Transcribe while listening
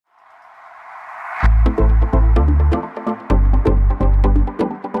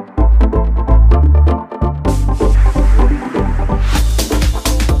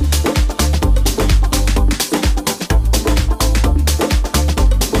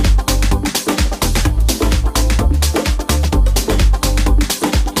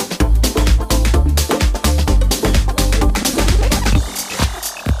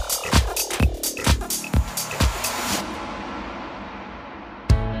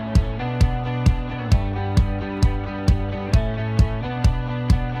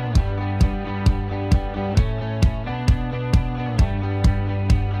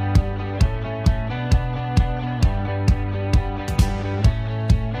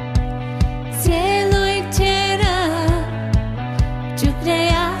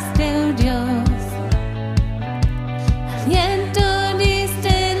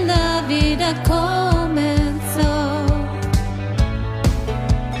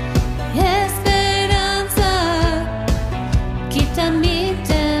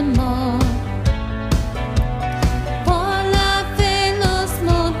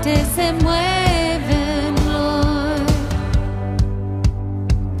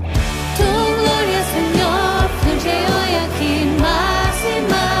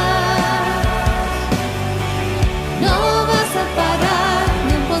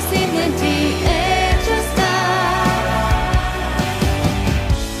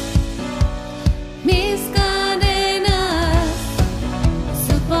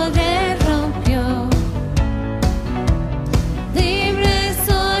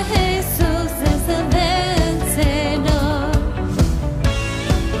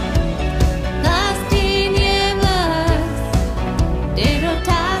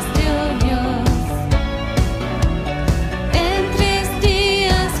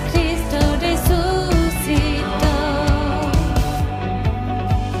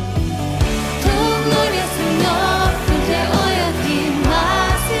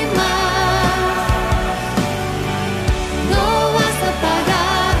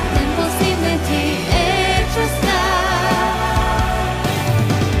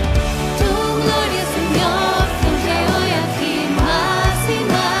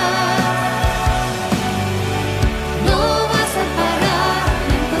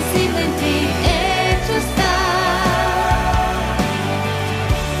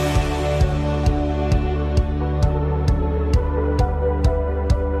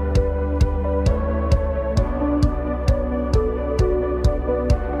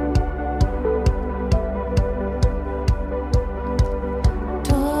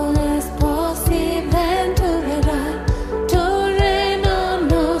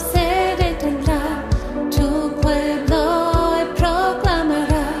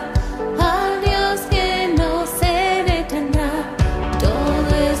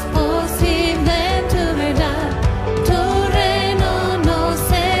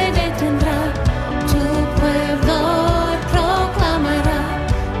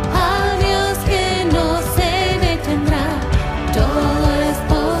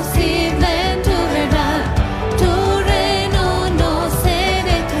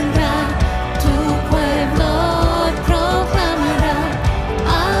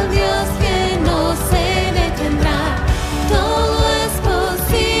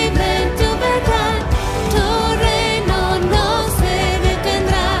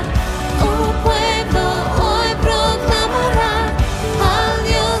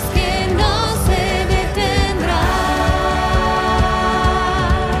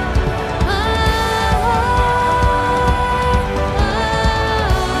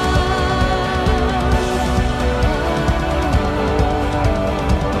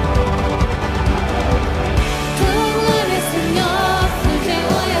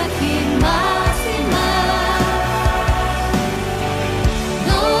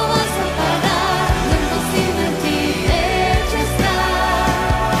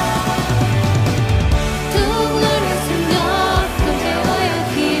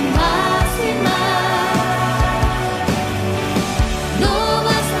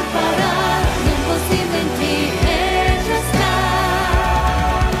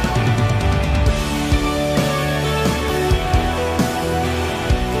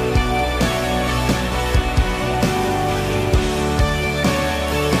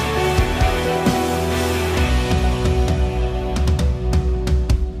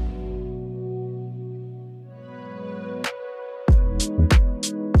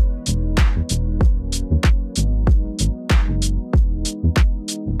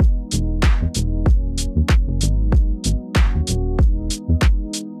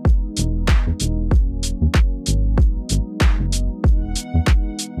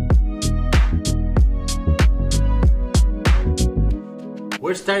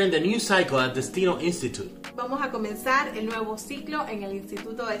We're starting the new cycle at Destino Institute. Vamos a comenzar el nuevo ciclo en el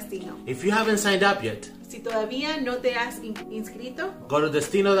Instituto Destino. If you haven't signed up yet, Si todavía no te has inscrito, go to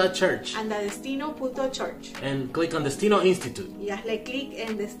destino.church anda a destino.church and click on Destino Institute y hazle clic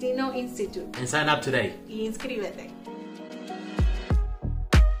en Destino Institute and sign up today. y inscríbete.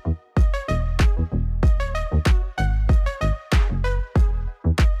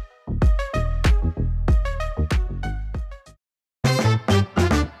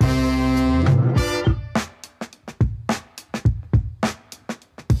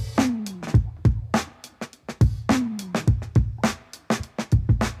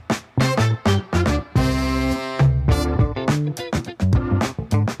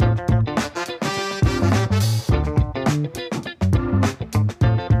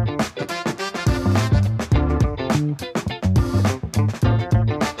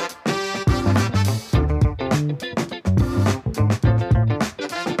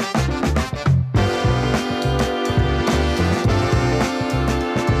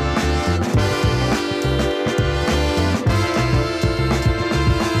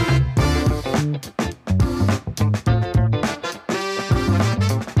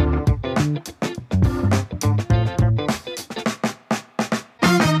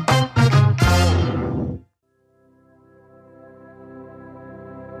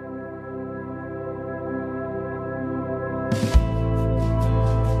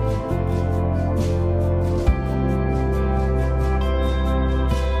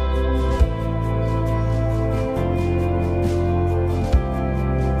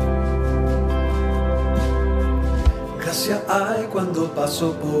 Gracia hay cuando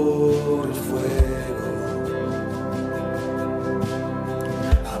paso por el fuego.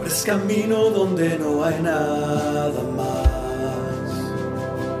 Abres camino donde no hay nada más.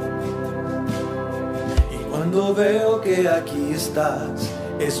 Y cuando veo que aquí estás,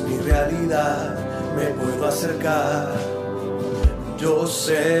 es mi realidad, me puedo acercar. Yo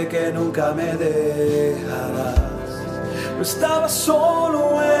sé que nunca me dejarás. No estaba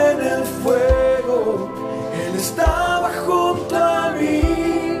solo en el fuego, Él estaba junto a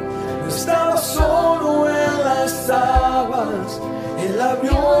mí. No estaba solo en las aguas, Él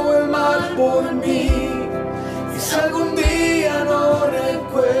abrió el mar por mí. Y si algún día no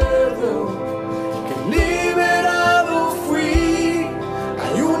recuerdo que liberado fui,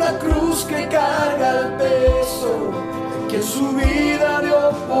 hay una cruz que carga el peso que en su vida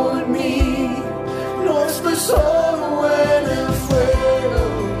dio por mí. No estoy solo en el fuego.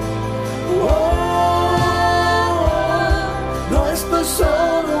 No estoy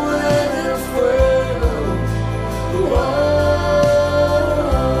solo en el fuego.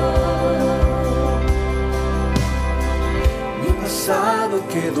 Mi pasado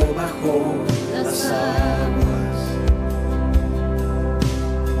quedó bajo las aguas.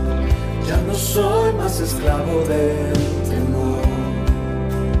 Ya no soy más esclavo del temor.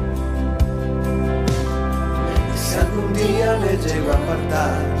 Y si algún día me llego a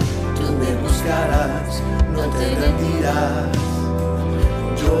apartar, tú me buscarás, no te rendirás.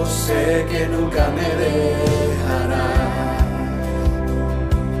 Yo sé que nunca me dejarás.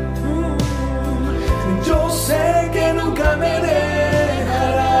 Yo sé que nunca me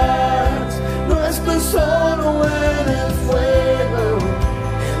dejarás. No estoy solo en el fuego,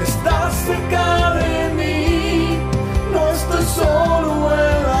 Él está cerca de mí. No estoy solo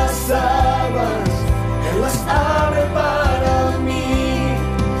en las aguas, Él las abre para mí.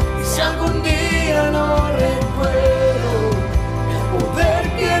 Y si algún día no recuerdo el poder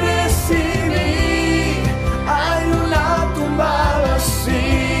que recibí, hay una tumba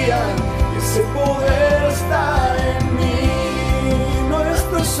vacía y ese poder está en mí. No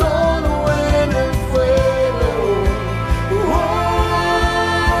estoy solo en el fuego.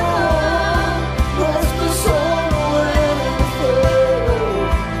 No estoy solo en el fuego.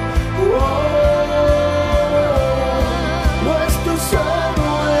 No estoy solo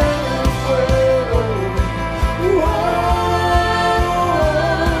en el fuego.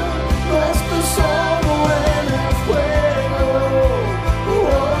 No estoy solo en el fuego.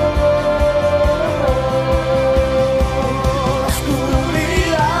 La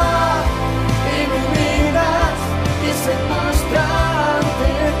oscuridad y me miras y se muestra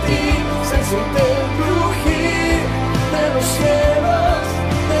ante ti. Se siente el crujir de los cielos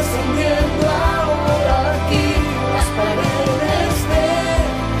descendiendo ahora aquí. Las paredes de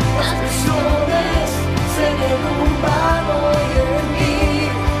las prisiones se derrumban hoy en mí.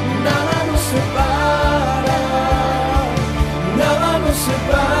 Nada nos separa, nada nos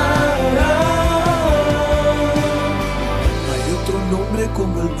separa. No hay otro nombre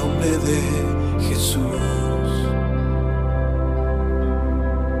como el nombre de Jesús.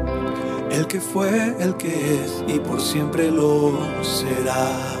 el que fue, el que es y por siempre lo será.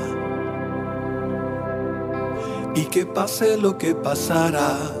 Y que pase lo que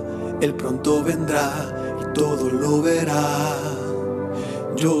pasará, Él pronto vendrá y todo lo verá.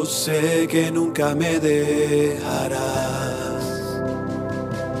 Yo sé que nunca me dejarás.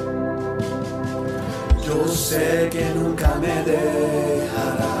 Yo sé que nunca me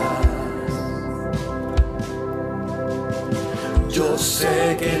dejarás. Yo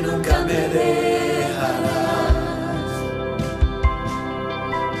sé que nunca me dejarás.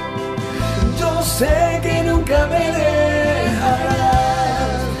 Yo sé que nunca me dejarás.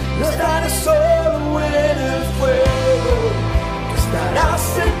 No estaré solo en el fuego, tú estarás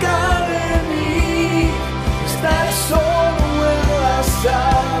cerca de mí. Estaré solo en las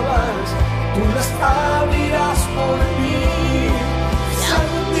aguas, tú las abrirás por mí. Si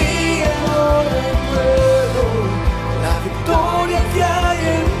algún día no recuerdo la victoria que hay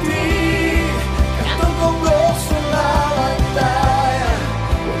en ti, canto con gozo en la batalla,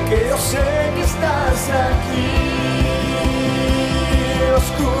 porque yo sé que estás aquí.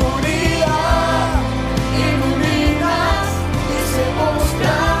 Oscuridad, iluminas y se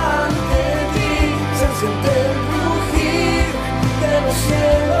mostra ante ti. Se siente el rugir de los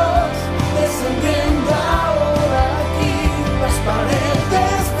cielos descendiendo ahora aquí. Las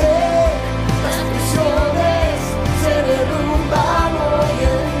paredes de las prisiones se derrumban hoy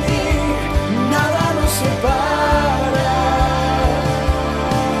en ti. Nada nos separa.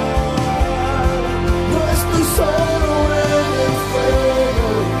 No estoy solo en el fuego,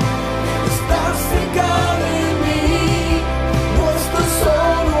 estás cerca de mí. No estoy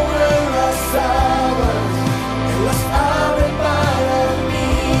solo en las aguas, Él las abre para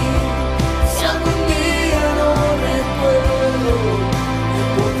mí. Si algún día no recuerdo el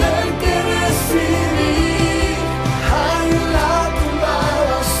poder que recibí, hay en la tumba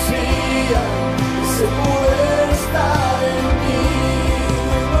vacía ese poder está en mí.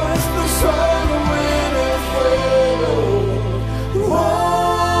 No estoy solo en el fuego.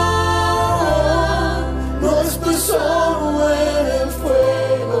 No estoy solo en el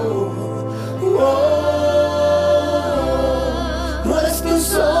fuego. No estoy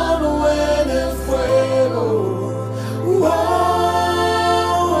solo en el fuego.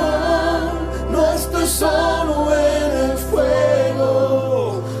 No estoy solo en el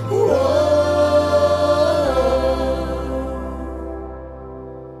fuego.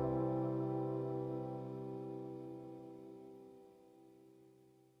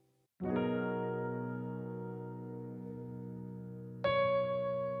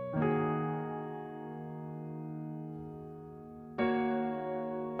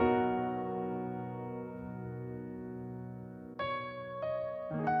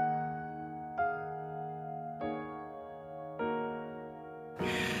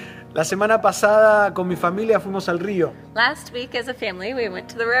 La semana pasada con mi familia fuimos al río, Last week, as a family, we went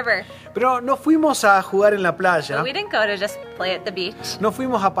to the river. pero no fuimos a jugar en la playa, But we didn't go to just play at the beach. no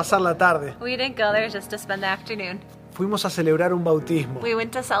fuimos a pasar la tarde, We didn't go there just to spend the afternoon. fuimos a celebrar un bautismo. We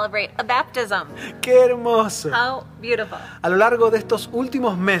went to celebrate a baptism. ¡Qué hermoso! How beautiful. A lo largo de estos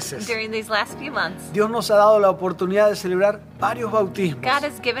últimos meses, During these last few months, Dios nos ha dado la oportunidad de celebrar varios bautismos. God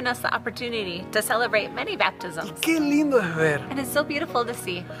has given us the opportunity to celebrate many baptisms. ¡Qué lindo es ver And it's so beautiful to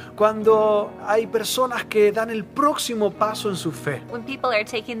see cuando hay personas que dan el próximo paso en su fe! when people are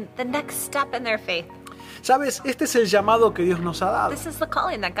taking the next step in their faith. ¿Sabes? Este es el llamado que Dios nos ha dado. This is the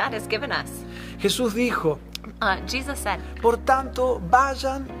calling that God has given us. Jesús dijo, Jesus said, por tanto,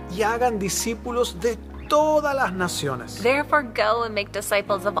 vayan y hagan discípulos de todas las naciones, "Therefore go and make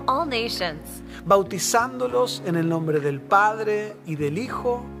disciples of all nations, bautizándolos en el nombre del Padre y del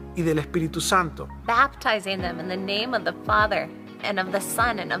Hijo y del Espíritu Santo, baptizing them in the name of the Father and of the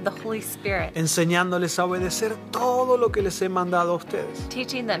Son and of the Holy Spirit, enseñándoles a obedecer todo lo que les he mandado a ustedes.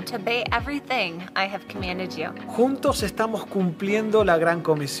 teaching them to obey everything I have commanded you." Juntos estamos cumpliendo la gran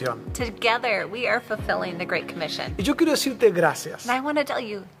comisión. Together we are fulfilling the Great Commission. Y yo quiero decirte gracias And I want to tell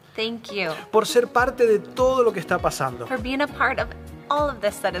you, thank you por ser parte de todo lo que está pasando. for being a part of all of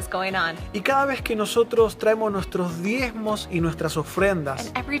this that is going on. Y cada vez que nosotros traemos nuestros diezmos y nuestras ofrendas,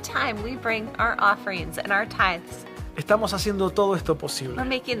 And every time we bring our offerings and our tithes, estamos haciendo todo esto we're posible.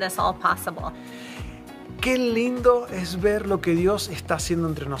 making this all possible. Qué lindo es ver lo que Dios está haciendo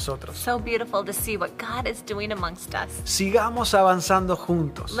entre nosotros. So beautiful to see what God is doing amongst us. Sigamos avanzando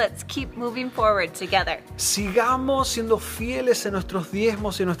juntos. Let's keep moving forward together. Sigamos siendo fieles en nuestros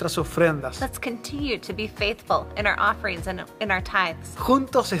diezmos y nuestras ofrendas. Let's continue to be faithful in our offerings and in our tithes.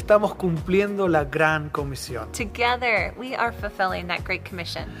 Juntos estamos cumpliendo la gran comisión. Together, we are fulfilling that great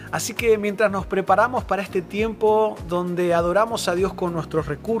commission. Así que mientras nos preparamos para este tiempo donde adoramos a Dios con nuestros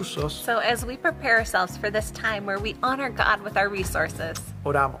recursos, So as we prepare ourselves for this time where we honor God with our resources,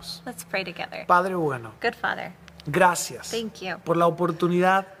 oramos. let's pray together. Padre bueno, Good Father, gracias Thank you. por la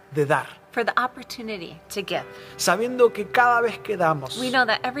oportunidad de dar, for the opportunity to give. sabiendo que cada vez que damos, We know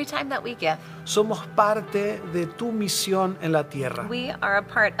that every time that we give, somos parte de tu misión en la tierra. we are a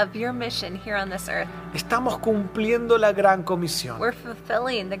part of your mission here on this earth. Estamos cumpliendo la gran comisión. We're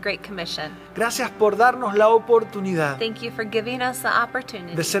fulfilling the Great Commission. Gracias por darnos la oportunidad Thank you for giving us the de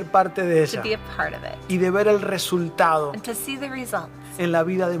opportunity ser parte de to ella be a part of it y de ver el resultado and to see the results en la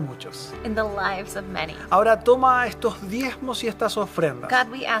vida de muchos. in the lives of many. Ahora toma estos diezmos y estas ofrendas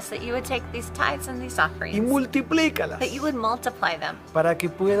God, we ask that you would take these tithes and these y offerings, multiplícalas that you would multiply them para que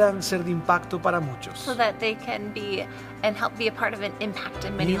puedan ser de impacto para muchos. so that they can be and help be a part of an impact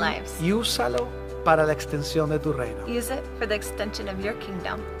in many lives. Y úsalo para la extensión de tu reino. Use it for the extension of your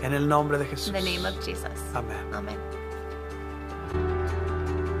kingdom. En el nombre de Jesús. In the name of Jesus. Amén. Amen.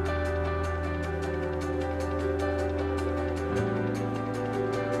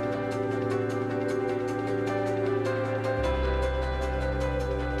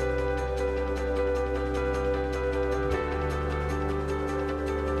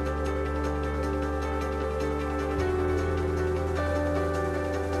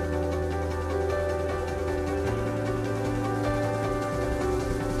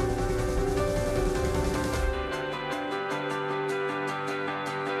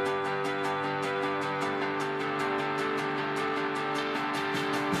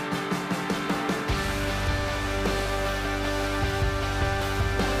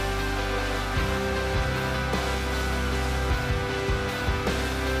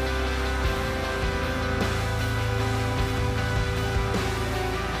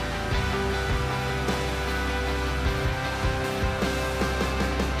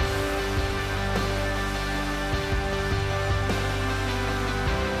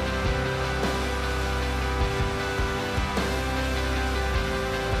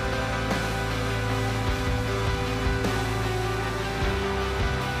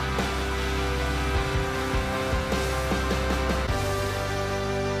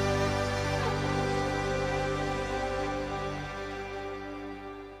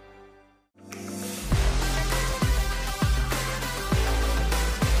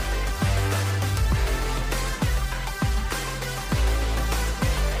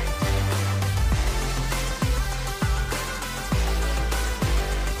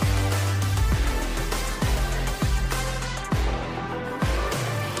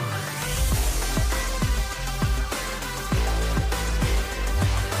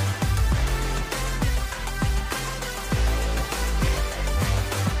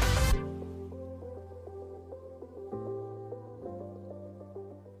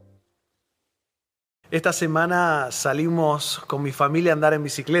 Esta semana salimos con mi familia a andar en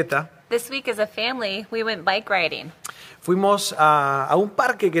bicicleta. This week as a family, we went bike riding. Fuimos a un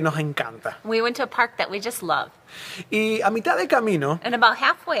parque que nos encanta. We went to a park that we just love. Y a mitad de camino And about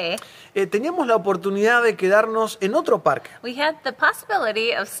halfway, teníamos la oportunidad de quedarnos en otro parque. we had the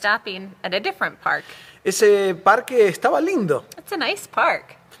possibility of stopping at a different park. Ese parque estaba lindo, It's a nice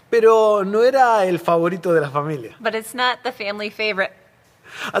park, pero no era el favorito de la familia. but it's not the family favorite.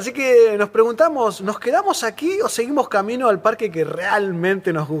 Así que nos preguntamos, ¿nos quedamos aquí o seguimos camino al parque que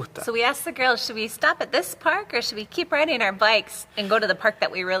realmente nos gusta? So we asked the girls, should we stop at this park or should we keep riding our bikes and go to the park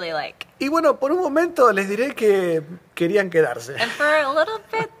that we really like? Y bueno, por un momento les diré que querían quedarse. And for a little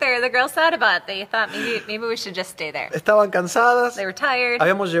bit there, the girls thought about it. They thought maybe we should just stay there. Estaban cansadas, They were tired.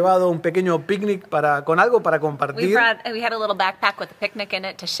 habíamos llevado un pequeño picnic con algo para We compartir had a little backpack with a picnic in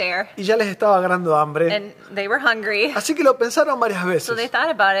it to share, y ya les estaba agarrando hambre. and they were hungry. Así que lo pensaron varias So they veces.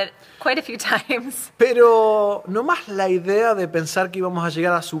 thought about it quite a few times. Pero no más la idea de pensar que íbamos a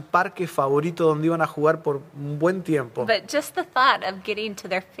llegar a su parque favorito donde iban a jugar por un buen tiempo But just the thought of getting to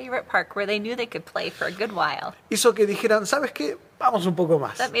their favorite park where they knew they could play for a good while hizo que dijeran, ¿sabes qué? vamos un poco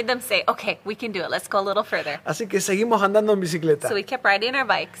más. That made them say, okay, we can do it. Let's go a little further. Así que seguimos andando en bicicleta. So we kept riding our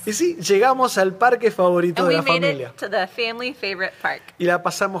bikes. Y sí, llegamos al parque favorito And de we la made familia. it to the family favorite park. Y la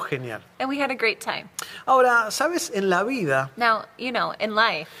pasamos genial. And we had a great time. Ahora, ¿sabes? En la vida, Now, you know, in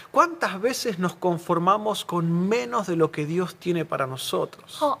life, ¿cuántas veces nos conformamos con menos de lo que Dios tiene para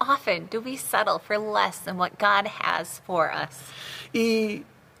nosotros? how often do we settle for less than what God has for us? Y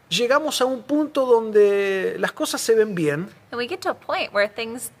llegamos a un punto donde las cosas se ven bien And we get to a point where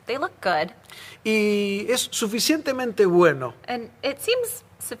things, they look good, y es suficientemente bueno and it seems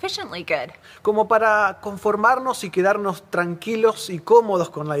sufficiently good como para conformarnos y quedarnos tranquilos y cómodos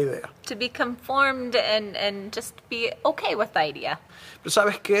con la idea. to be conformed and just be okay with the idea. Pero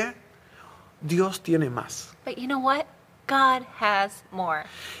 ¿sabes qué? Dios tiene más. But you know what? God has more.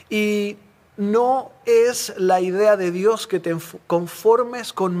 Y no es la idea de Dios que te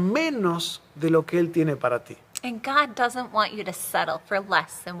conformes con menos de lo que Él tiene para ti. And God doesn't want you to settle for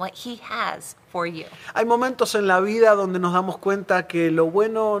less than what He has for you. Hay momentos en la vida donde nos damos cuenta que lo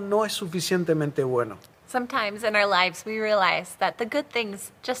bueno no es suficientemente bueno, Sometimes in our lives we realize that the good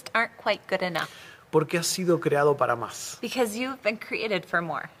things just aren't quite good enough porque has sido creado para más. because you've been created for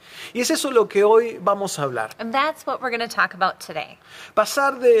more. Y es eso lo que hoy vamos a hablar. And that's what we're going to talk about today.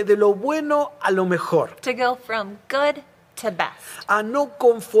 Pasar de lo bueno a lo mejor. To go from good to best. A no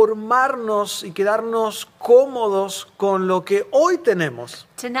conformarnos y quedarnos cómodos con lo que hoy tenemos.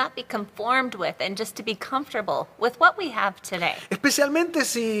 To not be conformed with and just to be comfortable with what we have today. Especialmente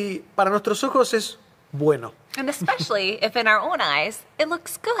si para nuestros ojos es bueno. And especially if in our own eyes it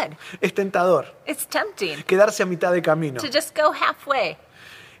looks good. Es tentador It's tempting quedarse a mitad de camino. to just go halfway.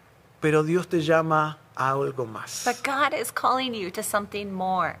 Pero Dios te llama a algo más. But God is calling you to something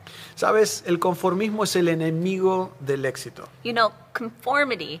more. Sabes, el conformismo es el enemigo del éxito. You know,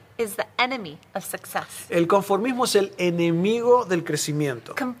 conformity is the enemy of success. El conformismo es el enemigo del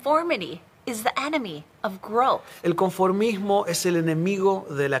crecimiento. Conformity is the enemy of growth. El conformismo es el enemigo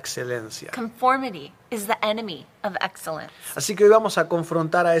de la excelencia. Conformity is the enemy of excellence. Así que hoy vamos a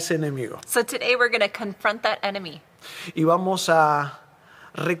confrontar a ese enemigo So today we're going to confront that enemy. y vamos a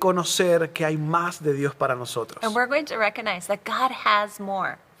reconocer que hay más de Dios para nosotros. And we're going to recognize that God has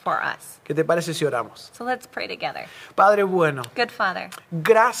more for us. ¿Qué te parece si oramos? So let's pray together. Padre bueno, Good Father,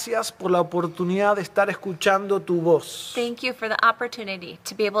 gracias por la oportunidad de estar escuchando tu voz. thank you for the opportunity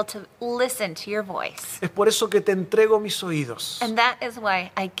to be able to listen to your voice. Es por eso que te entrego mis oídos And that is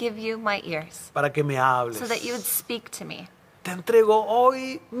why I give you my ears, para que me hables. so that you would speak to me. Te entrego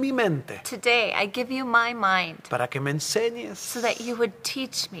hoy mi mente Today I give you my mind, para que me enseñes. so that you would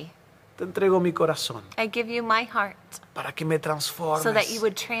teach me. Te entrego mi corazón I give you my heart, para que me transformes. so that you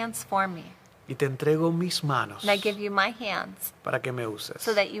would transform me. Y te entrego mis manos And I give you my hands, para que me uses.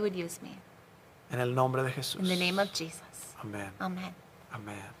 so that you would use me. En el nombre de Jesús. In the name of Jesus. Amén. Amen.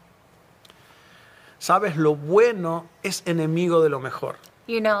 Amén. Sabes, lo bueno es enemigo de lo mejor.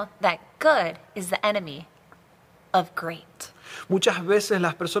 You know that good is the enemy of great. Muchas veces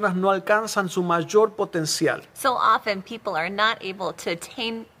las personas no alcanzan su mayor potencial So often people are not able to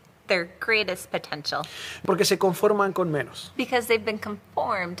attain their greatest potential porque se conforman con menos. because they've been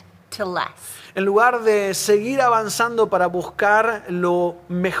conformed to less. En lugar de seguir avanzando para buscar lo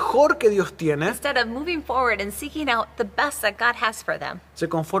mejor que Dios tiene, Instead of moving forward and seeking out the best that God has for them, se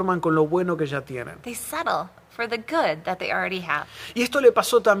conforman con lo bueno que ya tienen. they settle for the good that they already have. Y esto le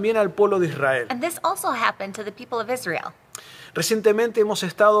pasó también al pueblo de Israel. And this also happened to the people of Israel. Recientemente hemos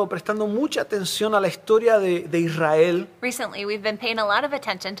estado prestando mucha atención a la historia de Israel Recently, we've been paying a lot of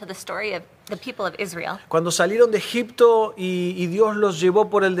attention to the story of the people of Israel cuando salieron de Egipto y Dios los llevó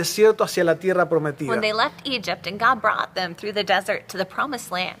por el desierto hacia la tierra prometida. when they left Egypt and God brought them through the desert to the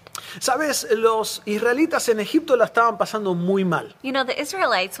promised land. Sabes, los israelitas en Egipto la estaban pasando muy mal. You know, the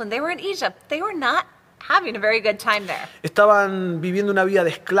Israelites, when they were in Egypt, they were not having a very good time there. Estaban viviendo una vida de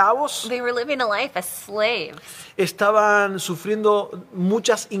esclavos, They were living a life as slaves. estaban sufriendo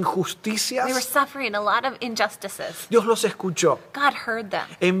muchas They were injusticias. suffering a lot of injustices. Dios los escuchó, God heard them.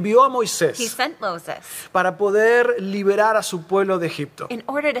 envió a He Moisés sent Moses para poder liberar a su pueblo de Egipto. in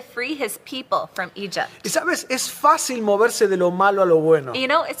order to free his people from Egypt. Y sabes, es fácil moverse de lo malo a lo bueno. You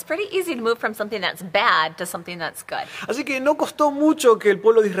know, it's pretty easy to move from something that's bad to something that's good. Así que no costó mucho que el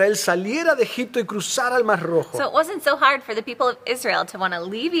pueblo de Israel saliera de Egipto y cruzara el Mar Rojo. So it wasn't so hard for the people of Israel to want to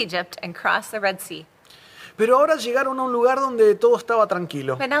leave Egypt and cross the Red Sea. Pero ahora llegaron a un lugar donde todo estaba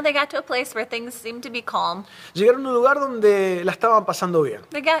tranquilo. But now they got to a place where things seemed to be calm. Llegaron a un lugar donde la estaban pasando bien.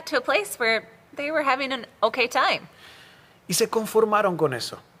 They got to a place where they were having an okay time. Y se conformaron con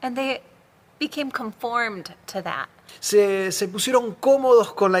eso. And they became conformed to that. Se pusieron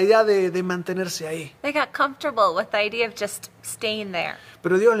cómodos con la idea de mantenerse ahí. They got comfortable with the idea of just staying there.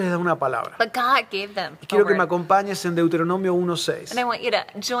 Pero Dios les da una palabra. But God gave them Y a quiero que me word. acompañes en Deuteronomio 1:6. And I want you to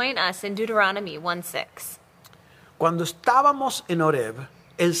join us in Deuteronomy 1:6. Cuando estábamos en Horeb,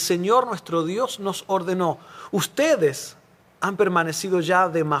 el Señor nuestro Dios nos ordenó: ustedes han permanecido ya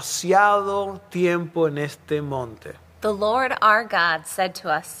demasiado tiempo en este monte. The Lord our God said to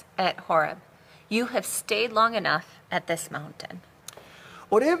us at Horeb, "You have stayed long enough at this mountain."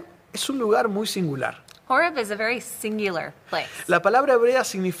 Horeb es un lugar muy singular. Horeb is a very singular place. La palabra hebrea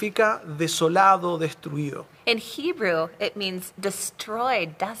significa desolado, destruido. In Hebrew, it means destroyed,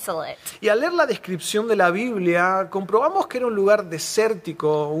 desolate. Y al leer la descripción de la Biblia, comprobamos que era un lugar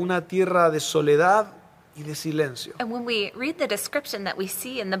desértico, una tierra de soledad y de silencio. And when we read the description that we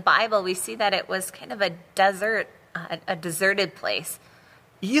see in the Bible, we see that it was kind of a desert, a deserted place.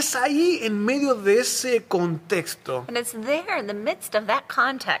 Y es ahí, en medio de ese contexto, And it's there in the midst of that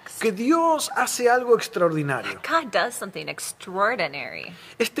context. que Dios hace algo extraordinario. God does something extraordinary.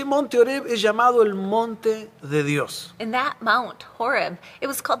 Este monte Horeb es llamado el monte de Dios. In that Mount Horeb, it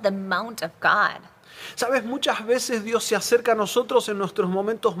was called the Mount of God. Sabes, muchas veces Dios se acerca a nosotros en nuestros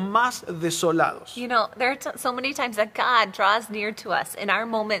momentos más desolados. You know, there are so many times that God draws near to us in our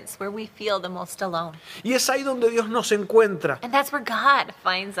moments where we feel the most alone. Y es ahí donde Dios nos encuentra, And that's where God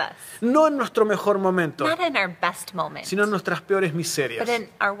finds us. no en nuestro mejor momento, Not in our best moment, sino en nuestras peores miserias. but in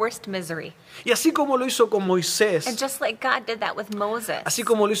our worst misery. Y así como lo hizo con And Moisés, just like God did that with Moses, así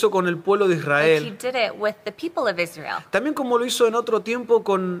como lo hizo con el pueblo de like he Israel, did it with the people of Israel. también como lo hizo en otro tiempo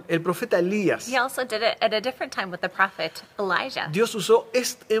con el profeta Elías, He also did it at a different time with the prophet Elijah. Dios usó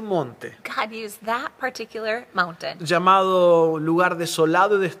este monte, God used that particular mountain, llamado lugar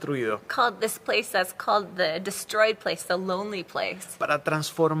desolado y destruido, called this place that's called the destroyed place, the lonely place, para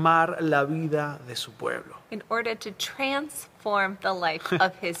transformar la vida de su pueblo. in order to transform the life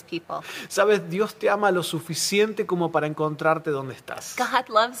of his people. Sabes, Dios te ama lo suficiente como para encontrarte donde estás, God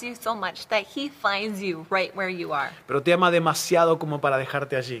loves you so much that he finds you right where you are. pero te ama demasiado como para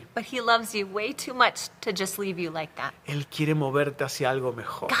dejarte allí. But he loves you way too much to just leave you like that. Él quiere moverte hacia algo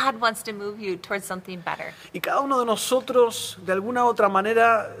mejor. God wants to move you towards something better. Y cada uno de nosotros, de alguna u otra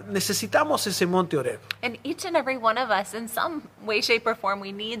manera, necesitamos ese monte Horeb. And each and every one of us, in some way, shape, or form,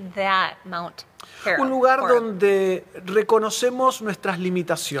 we need that Mount Un lugar Horeb. donde reconocemos nuestras A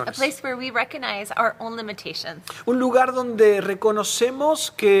limitaciones. place where we recognize our own limitations. Un lugar donde reconocemos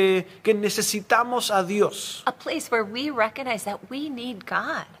que necesitamos a Dios. A place where we recognize that we need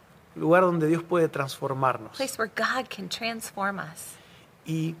God. Un lugar donde Dios puede A transformarnos place where God can transform us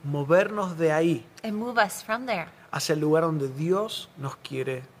y movernos de ahí and move us from there hacia el lugar donde Dios nos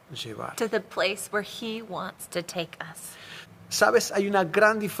quiere llevar. to the place where he wants to take us. Sabes, hay una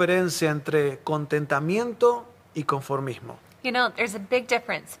gran diferencia entre contentamiento y conformismo. You know, there's a big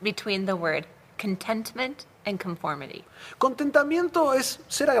difference between the word contentment and conformity. Contentamiento es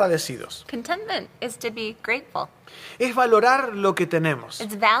ser agradecidos, Contentment is to be grateful. es valorar lo que tenemos,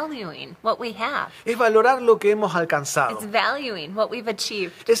 It's valuing what we have. es valorar lo que hemos alcanzado, It's valuing what we've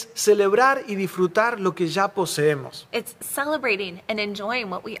achieved. es celebrar y disfrutar lo que ya poseemos. It's celebrating and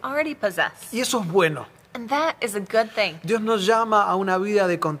enjoying what we already possess. Y eso es bueno. And that is a good thing. Dios nos llama a una vida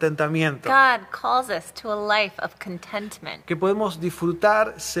de contentamiento, God calls us to a life of contentment, que podemos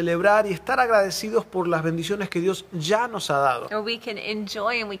disfrutar, celebrar y estar agradecidos por las bendiciones que Dios ya nos ha dado. where we can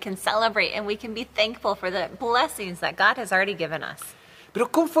enjoy and we can celebrate and we can be thankful for the blessings that God has already given us. Pero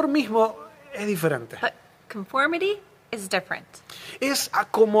conformismo es diferente. But conformity is different. Es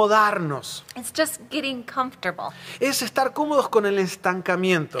acomodarnos, It's just getting comfortable. es estar cómodos con el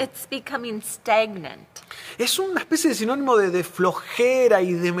estancamiento. It's becoming stagnant. Es una especie de sinónimo de flojera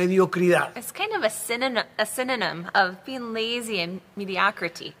y de mediocridad. It's kind of a synonym of being lazy and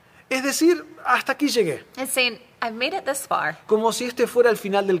mediocrity. Es decir, hasta aquí llegué, It's saying, I've made it this far, como si este fuera el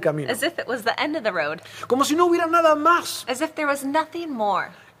final del camino, as if it was the end of the road, como si no hubiera nada más as if there was nothing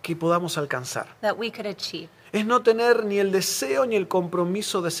more que podamos alcanzar. that we could achieve. Es no tener ni el deseo ni el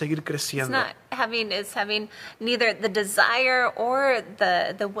compromiso de seguir It's creciendo. not it's having neither the desire or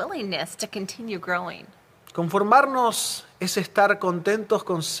the willingness to continue growing. Conformarnos es estar contentos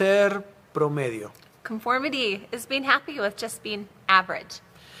con ser promedio. Conformity is being happy with just being average.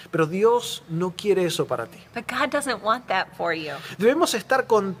 Pero Dios no quiere eso para ti. But God doesn't want that for you. Debemos estar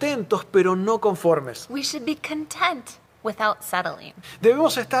contentos, pero no conformes. We should be content without settling.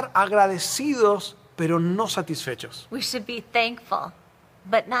 Debemos estar agradecidos, pero no satisfechos. We should be thankful,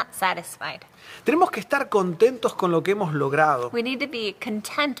 but not satisfied. Tenemos que estar contentos con lo que hemos logrado. We need to be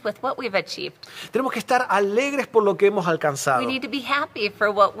content with what we've achieved. Tenemos que estar alegres por lo que hemos alcanzado. We need to be happy for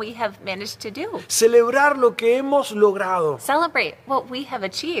what we have managed to do. Celebrar lo que hemos logrado. Celebrate what we have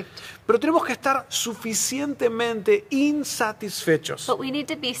achieved. Pero tenemos que estar suficientemente insatisfechos But we need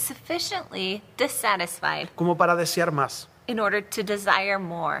to be sufficiently dissatisfied como para desear más. in order to desire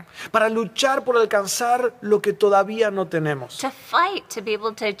more. Para luchar por alcanzar lo que todavía no tenemos. To fight to be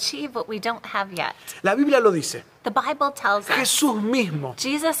able to achieve what we don't have yet. La Biblia lo dice. The Bible tells us, Jesús mismo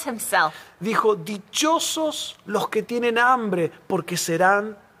Jesus himself dijo, dichosos los que tienen hambre porque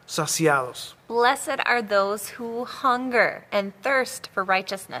serán saciados. Blessed are those who hunger and thirst for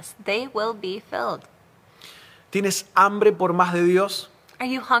righteousness. They will be filled. ¿Tienes hambre por más de Dios? Are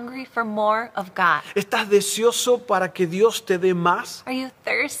you hungry for more of God? ¿Estás deseoso para que Dios te dé más? Are you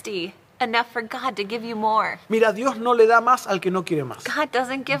thirsty enough for God to give you more? Mira, Dios no le da más al que no quiere más. God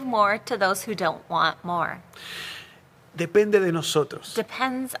doesn't give more to those who don't want more. Depende de nosotros.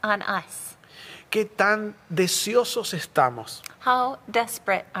 Depends on us. ¿Qué tan deseosos estamos How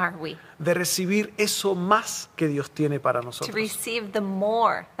desperate are we de recibir eso más que Dios tiene para to nosotros? receive the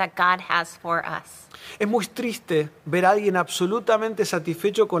more that God has for us? Es muy triste ver a alguien absolutamente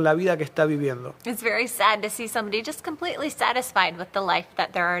satisfecho con la vida que está viviendo, It's very sad to see somebody just completely satisfied with the life that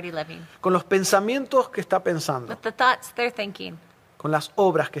they're already living, con los pensamientos que está pensando, with the thoughts they're thinking, con las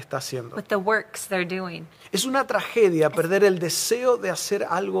obras que está haciendo. with the works they're doing. Es una tragedia perder el deseo de hacer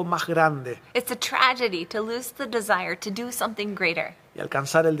algo más grande It's a tragedy to lose the desire to do something greater y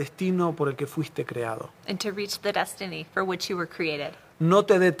alcanzar el destino por el que fuiste creado. and to reach the destiny for which you were created. No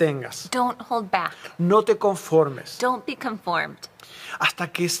te detengas, Don't hold back. no te conformes, Don't be conformed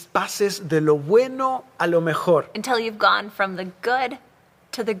hasta que pases de lo bueno a lo mejor until you've gone from the good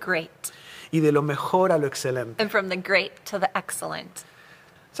to the great y de lo mejor a lo excelente. and from the great to the excellent.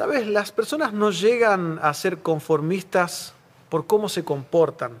 ¿Sabes? Las personas no llegan a ser conformistas por cómo se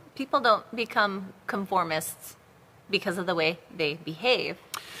comportan, People don't become conformists because of the way they behave,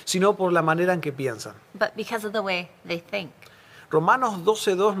 sino por la manera en que piensan. but because of the way they think. Romanos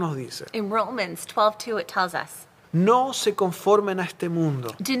 12:2 nos dice, In Romans 12:2 it tells us, no se conformen a este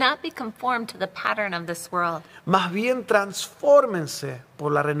mundo, do not be conformed to the pattern of this world, más bien transfórmense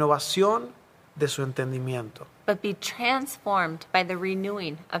por la renovación de su entendimiento. but be transformed by the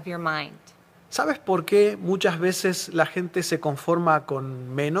renewing of your mind. ¿Sabes por qué muchas veces la gente se conforma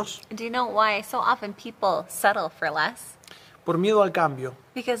con menos? Do you know why so often people settle for less? Por miedo al cambio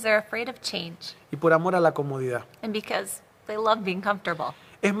Because they're afraid of change y por amor a la comodidad. and because they love being comfortable.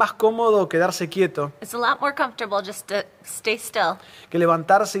 Es más cómodo quedarse quieto It's a lot more comfortable just to stay still que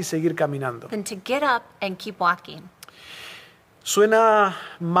levantarse y seguir caminando. than to get up and keep walking. Suena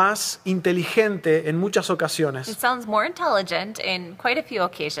más inteligente en muchas It ocasiones sounds more intelligent in quite a few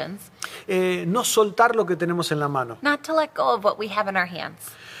occasions no soltar lo que tenemos en la mano. not to let go of what we have in our hands.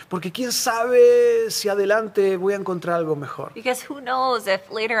 Porque quién sabe si adelante voy a encontrar algo mejor. Because who knows if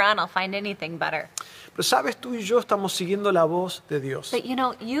later on I'll find anything better. Pero sabes, tú y yo estamos siguiendo la voz de Dios. But you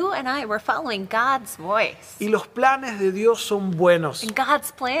know, you and I, we're following God's voice. Y los planes de Dios son buenos, And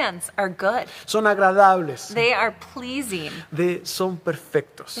God's plans are good. son agradables, They are pleasing. son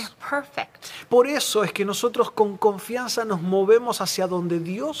perfectos. They're perfect. Por eso es que nosotros con confianza nos movemos hacia donde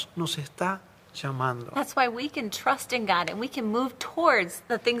Dios nos está llamando. That's why we can trust in God and we can move towards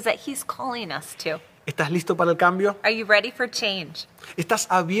the things that He's calling us to. ¿Estás listo para el cambio? Are you ready for change? ¿Estás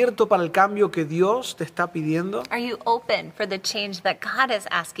abierto para el cambio que Dios te está pidiendo? Are you open for the change that God is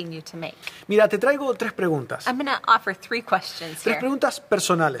asking you to make? Mira, te traigo 3 preguntas. I'm going to offer 3 questions 3 here. preguntas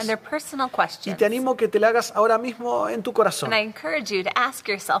personales. And they're personal Y questions. te animo que te la hagas ahora mismo en tu corazón. And I encourage you to ask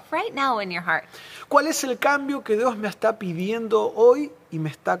yourself right now in your heart, ¿Cuál es el cambio que Dios me está pidiendo hoy y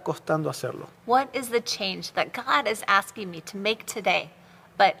me está costando hacerlo? what is the change that God is asking me to make today,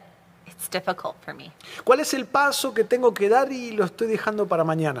 but it's difficult for me? ¿Cuál es el paso que tengo que dar y lo estoy dejando para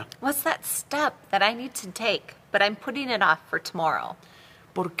mañana? What's that step that I need to take, but I'm putting it off for tomorrow?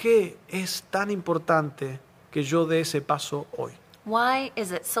 ¿Por qué es tan importante que yo dé ese paso hoy? Why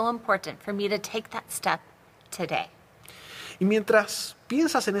is it so important for me to take that step today? Y mientras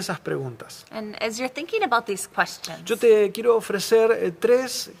piensas en esas preguntas, And as you're thinking about these questions, yo te quiero ofrecer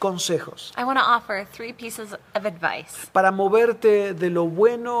 3 consejos I want to offer 3 pieces of advice para moverte de lo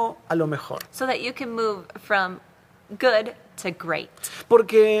bueno a lo mejor. so that you can move from good to great.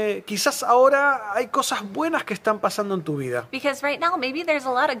 Porque quizás ahora hay cosas buenas que están pasando en tu vida, Because right now, maybe there's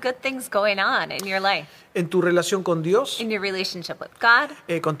a lot of good things going on in your life, en tu relación con Dios, in your relationship with God,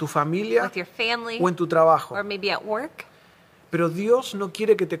 con tu familia with your family, o en tu trabajo. or maybe at work. Pero Dios no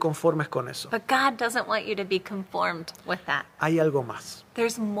quiere que te conformes con eso. But God doesn't want you to be conformed with that. Hay algo más.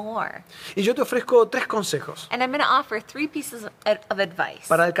 There's more. Y yo te ofrezco 3 consejos And I'm going to offer 3 pieces of advice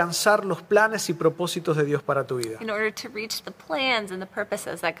para alcanzar los planes y propósitos de Dios para tu vida. in order to reach the plans and the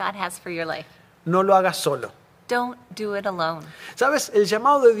purposes that God has for your life. No lo hagas solo. Don't do it alone. ¿Sabes? El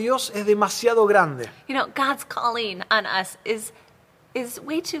llamado de Dios es demasiado grande You know, God's calling on us is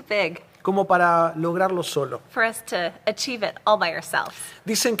way too big como para lograrlo solo. for us to achieve it all by ourselves.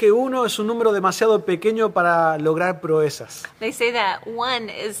 Dicen que 1 es un número demasiado pequeño para lograr proezas. They say that 1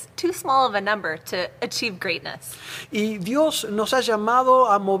 is too small of a number to achieve greatness. Y Dios nos ha llamado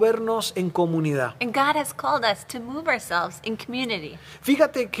a movernos en comunidad. And God has called us to move ourselves in community.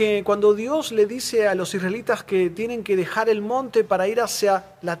 Fíjate que cuando Dios le dice a los israelitas que tienen que dejar el monte para ir hacia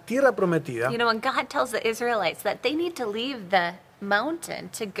la tierra prometida, You know, when God tells the Israelites that they need to leave the mountain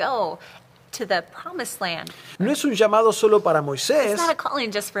to go to the promised land, no es un llamado solo para Moisés, it's not a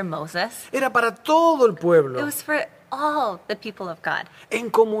calling just for Moses. era para todo el It pueblo, was for all the people of God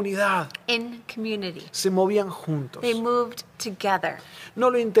en comunidad. in community. Se movían juntos. They moved together. No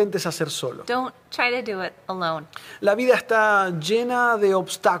lo intentes hacer solo. Don't try to do it alone. La vida está llena de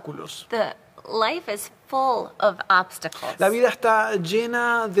obstáculos. The life is full of obstacles. La vida está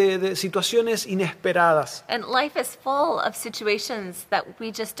llena de situaciones inesperadas. And life is full of situations that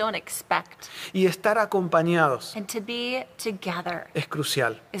we just don't expect. Y estar acompañados And to be together es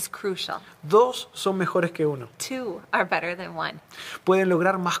crucial. is crucial. 2 son mejores que 1. 2 are better than 1. Pueden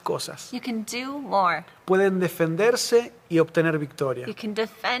lograr más cosas. You can do more. Pueden defenderse y obtener victoria. You can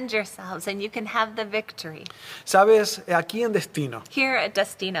defend yourselves and you can have the victory. Sabes, aquí en Destino, Here at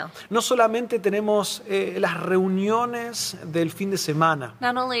Destino, no solamente tenemos las reuniones del fin de semana,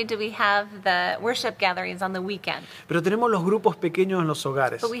 not only do we have the worship gatherings on the weekend, pero tenemos los grupos pequeños en los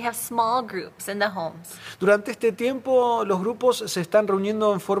hogares. but we have small groups in the homes. Durante este tiempo, los grupos se están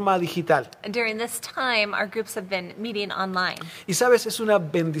reuniendo en forma digital. And during this time, our groups have been meeting online. Y sabes, es una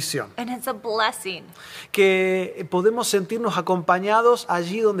bendición And it's a blessing que podemos sentirnos acompañados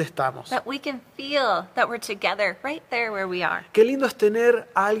allí donde estamos. that we can feel that we're together right there where we are. Qué lindo es tener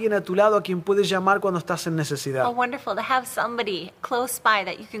a alguien a tu lado a quien puedes llamar cuando estás en How necesidad. wonderful to have somebody close by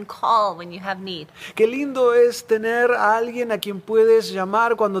that you can call when you have need. Qué lindo es tener a alguien a quien puedes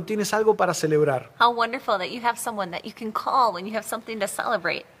llamar cuando tienes algo para celebrar. How wonderful that you have someone that you can call when you have something to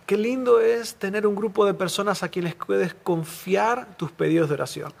celebrate. Qué lindo es tener un grupo de personas a quienes puedes confiar tus pedidos de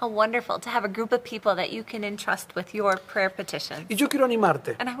oración. How wonderful to have a group of people that you can entrust with your prayer petitions. Y yo quiero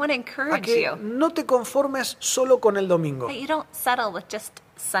animarte And I want to a encourage que you no te conformes solo con el domingo. that you don't settle with just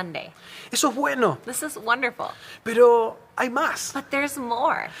Sunday. Eso es bueno, This is wonderful, pero hay más. but there's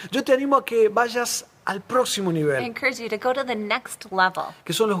more. Yo te animo a que vayas al próximo I nivel, encourage you to go to the next level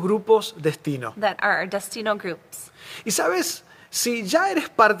que son los grupos destino. that are our Destino groups. Y sabes, si ya eres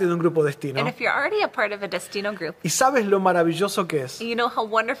parte de un grupo destino And if you're already a part of a Destino group, y sabes lo maravilloso que es, you know how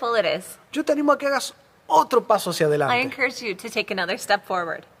wonderful it is. yo te animo a que hagas otro paso hacia I adelante. encourage you to take another step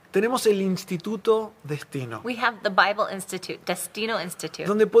forward. Tenemos el Instituto Destino, We have the Bible Institute, Destino Institute,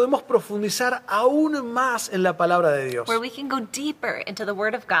 donde podemos profundizar aún más en la palabra de Dios, where we can go deeper into the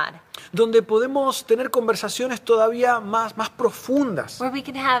Word of God, donde podemos tener conversaciones todavía más profundas, where we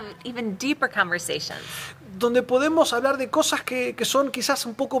can have even deeper conversations, donde podemos hablar de cosas que son quizás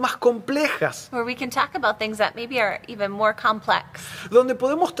un poco más complejas, where we can talk about things that maybe are even more complex, donde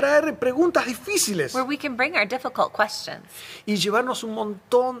podemos traer preguntas difíciles where we can bring our difficult questions y llevarnos un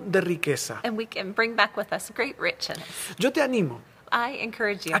montón de riqueza. and we can bring back with us great richness. Yo te animo I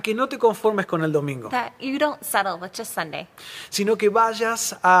encourage you a que no te conformes con el domingo, that you don't settle with just Sunday, sino que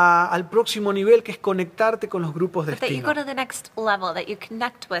vayas al próximo nivel, que es conectarte con los grupos but that you destino. go to the next level, that you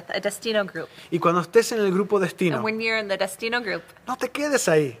connect with a Destino group. Y cuando estés en el grupo destino, And when you're in the Destino group, no te quedes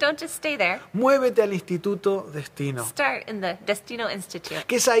ahí. don't just stay there. Muévete al Instituto Destino, Start in the Destino Institute.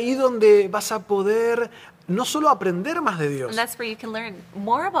 que es ahí donde vas a poder no solo aprender más de Dios, And that's where you can learn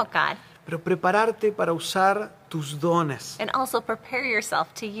more about God pero prepararte para usar tus dones, and also prepare yourself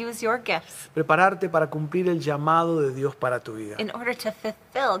to use your gifts prepararte para cumplir el llamado de Dios para tu vida. in order to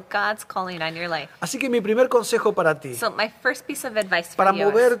fulfill God's calling on your life. Así que mi primer consejo para ti, So my first piece of advice for para you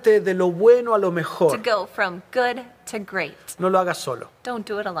is moverte de lo bueno a lo to mejor, go from good to great. no lo hagas solo. Don't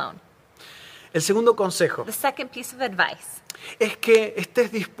do it alone. El segundo consejo The second piece of advice es que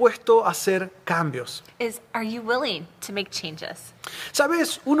estés dispuesto a hacer cambios. is, are you willing to make changes?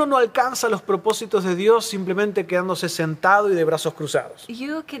 Sabes, uno no alcanza los propósitos de Dios simplemente quedándose sentado y de brazos cruzados.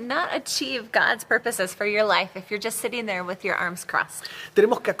 You cannot achieve God's purposes for your life if you're just sitting there with your arms crossed.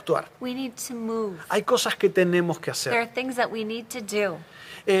 Tenemos que actuar. We need to move. Hay cosas que tenemos que There are hacer. things that we need to do.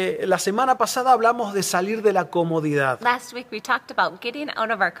 La semana pasada hablamos de salir de la comodidad. Last week we talked about getting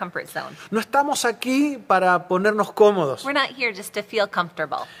out of our comfort zone. No estamos aquí para ponernos cómodos. We're not here just to feel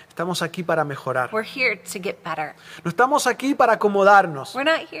comfortable. Estamos aquí para mejorar. We're here to get better. No estamos aquí para acomodarnos. We're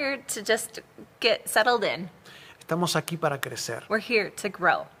not here to just get settled in. Estamos aquí para crecer. We're here to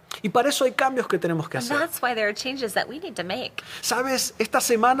grow. Y para eso hay cambios que tenemos que And hacer. that's why there are changes that we need to make. Sabes, esta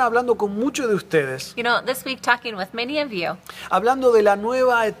semana hablando con muchos de ustedes, You know, this week talking with many of you, hablando de la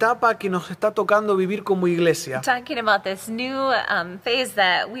nueva etapa que nos está tocando vivir como iglesia, talking about this new phase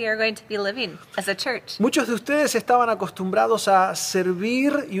that we are going to be living as a church. muchos de ustedes estaban acostumbrados a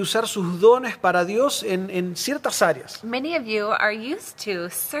servir y usar sus dones para Dios en ciertas áreas. Many of you are used to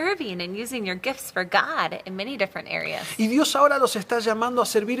serving and using your gifts for God in many different areas. Y Dios ahora los está llamando a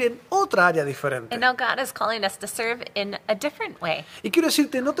servir en otra área diferente. And now God is calling us to serve in a different way. Y quiero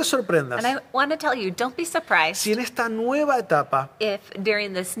decirte, no te sorprendas And I want to tell you, don't be surprised si en esta nueva etapa if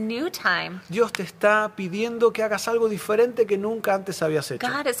during this new time, Dios te está pidiendo que hagas algo diferente que nunca antes habías hecho.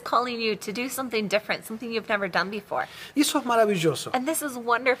 God is calling you to do something different, something you've never done before. Y eso es maravilloso. And this is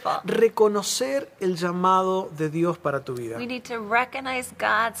wonderful. Reconocer el llamado de Dios para tu vida. We need to recognize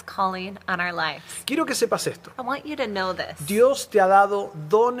God's calling on our lives. Quiero que sepas esto. I want you to know this. Dios te ha dado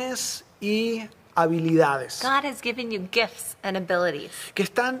dones y habilidades God has given you gifts and abilities que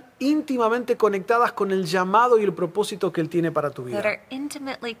están íntimamente conectadas con el llamado y el propósito que Él tiene para tu that vida. are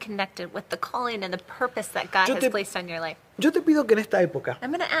intimately connected with the calling and the purpose that God Yo has te- placed on your life. Yo te pido que en esta época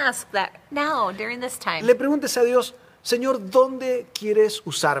I'm going to ask that now, during this time, le preguntes a Dios, Señor, ¿dónde quieres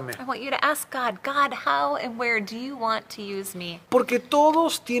usarme? I want you to ask God, God, how and where do you want to use me? Porque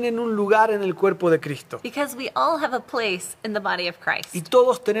todos tienen un lugar en el cuerpo de Cristo Because we all have a place in the body of y Christ.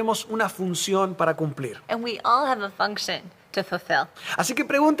 todos tenemos una función para cumplir. And we all have a function to fulfill. Así que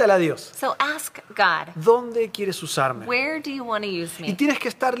pregúntale a Dios, So ask God, ¿dónde quieres usarme? where do you want to use Y me? tienes que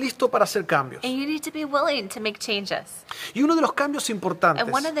estar listo para hacer cambios. And you need to be willing to make changes. Y uno de los cambios importantes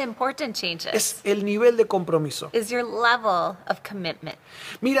And one of the important changes es el nivel de compromiso. is your level of commitment.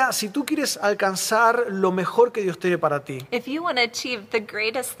 Mira, si tú quieres alcanzar lo mejor que Dios tiene para ti, If you want to achieve the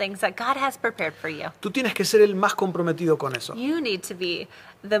greatest things that God has prepared for you, tú tienes que ser el más comprometido con eso. you need to be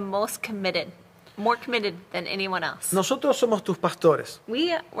the most committed, more committed than anyone else. Nosotros somos tus pastores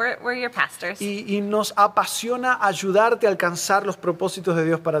We're your pastors, y nos apasiona ayudarte a alcanzar los propósitos de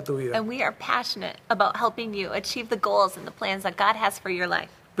Dios para tu vida. and we are passionate about helping you achieve the goals and the plans that God has for your life.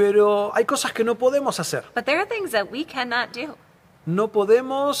 Pero hay cosas que no podemos hacer. But there are things that we cannot do. No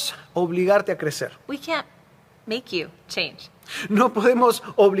podemos obligarte a crecer. We can't make you change. No podemos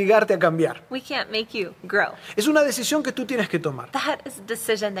obligarte a cambiar. We can't make you grow. Es una decisión que tú tienes que tomar. That is a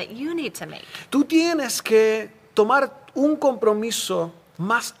decision that you need to make. Tú tienes que tomar un compromiso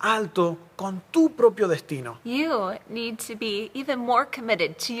más alto con tu propio destino. You need to be even more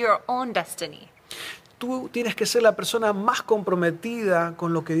committed to your own destiny. Tú tienes que ser la persona más comprometida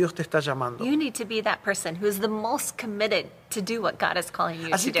con lo que Dios te está llamando. You need to be that person who is the most committed to do what God is calling you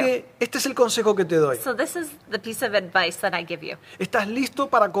to Así do. que este es el consejo que te doy. So this is the piece of advice that I give you. ¿Estás listo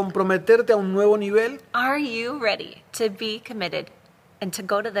para comprometerte a un nuevo nivel? Are you ready to be committed and to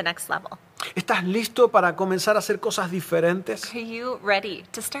go to the next level? ¿Estás listo para comenzar a hacer cosas diferentes? Are you ready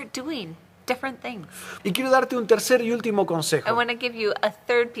to start doing different things? Y quiero darte un tercer y último I consejo. want to give you a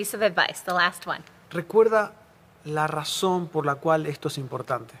third piece of advice, the last one. Recuerda la razón por la cual esto es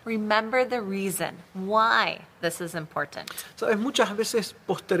importante. Remember the reason why this is important. Sabes, muchas veces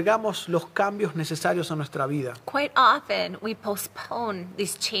postergamos los cambios necesarios en nuestra vida Quite often, we postpone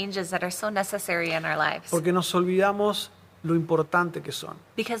these changes that are so necessary in our lives porque nos olvidamos lo importante que son.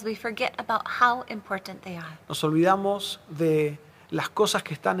 because we forget about how important they are. Nos olvidamos de las cosas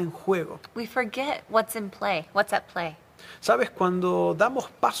que están en juego. We forget what's in play, what's at play. Sabes, cuando damos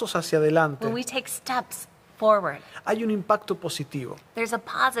pasos hacia adelante, When we take steps forward, hay un impacto positivo there's a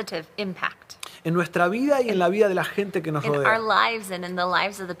positive impact en nuestra vida y en la vida de la gente que nos in our rodea. lives and in the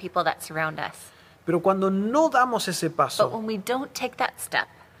lives of the people that surround us. Pero cuando no damos ese But paso, when we don't take that step,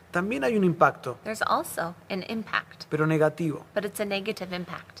 también hay un impacto, there's also an impact, pero negativo, but it's a negative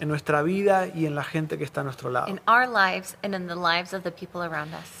impact en nuestra vida y en la gente que está a nuestro lado. in our lives and in the lives of the people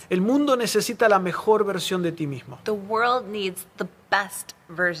around us. El mundo necesita la mejor versión de ti mismo. The world needs the best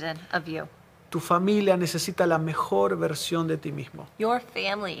version of you. Tu familia necesita la mejor versión de ti mismo. Your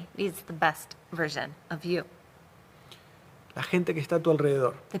family needs the best version of you. La gente que está a tu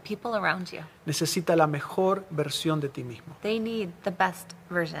alrededor The people around you, necesita la mejor versión de ti mismo. they need the best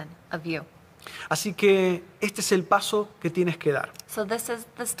version of you. Así que este es el paso que tienes que dar. So this is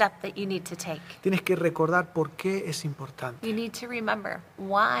the step that you need to take. Tienes que recordar por qué es importante. You need to remember,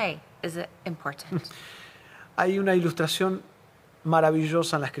 why is it important? Hay una ilustración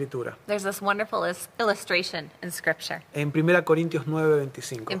maravillosa en la Escritura. There's this wonderful illustration in Scripture En 1 Corintios in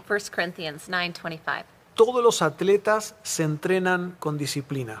 9:25. 1 Corinthians 9:25. Todos los atletas se entrenan con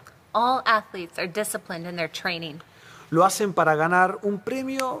disciplina. All athletes are disciplined in their training. Lo hacen para ganar un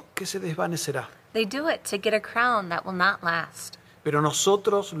premio que se desvanecerá. They do it to get a crown that will not last, Pero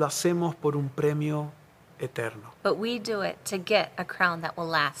nosotros lo hacemos por un premio eterno. but we do it to get a crown that will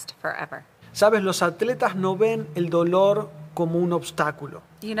last forever. Sabes, los atletas no ven el dolor como un obstáculo,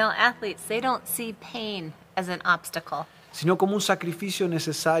 You know, athletes, they don't see pain as an obstacle, sino como un sacrificio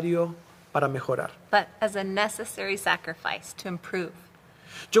necesario para mejorar. but as a necessary sacrifice to improve.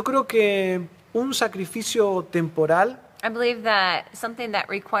 Yo creo que un sacrificio temporal, I believe that something that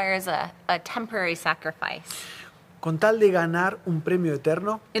requires a temporary sacrifice con tal de ganar un premio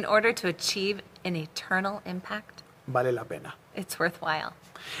eterno, in order to achieve an eternal impact, vale la pena. it's worthwhile.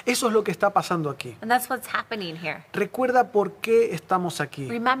 Eso es lo que está pasando aquí. And that's what's happening here. Recuerda por qué estamos aquí.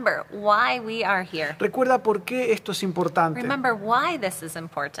 Remember why we are here. Recuerda por qué esto es importante. Remember why this is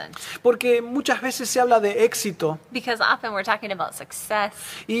important. Porque muchas veces se habla de éxito Because often we're talking about success.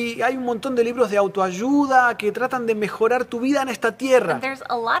 y hay un montón de libros de autoayuda que tratan de mejorar tu vida en esta tierra. And there's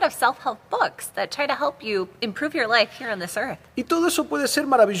a lot of self-help books that try to help you improve your life here on this earth. Y todo eso puede ser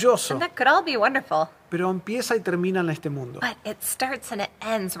maravilloso, And that could all be wonderful. pero empieza y termina en este mundo. But it starts and it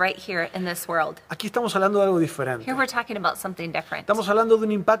ends right here in this world. Aquí estamos hablando de algo diferente. Here we're talking about something different. Estamos hablando de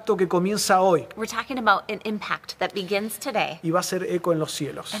un impacto que comienza hoy We're talking about an impact that begins today y va a ser eco en los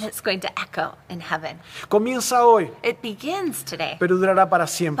cielos. and it's going to echo in heaven. Comienza hoy, It begins today, pero durará para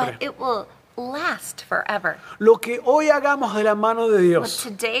siempre. but it will last forever. Lo que hoy hagamos de la mano de What Dios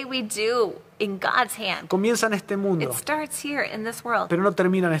today we do in God's hand, comienza en este it mundo, starts here in this world, pero no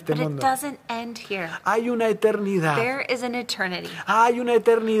termina en este but it mundo. doesn't end here. Hay una eternidad. There is an eternity. Hay una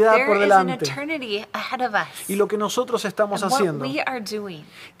eternidad por There is an delante. eternity ahead of us. Y lo que nosotros estamos And what haciendo we are doing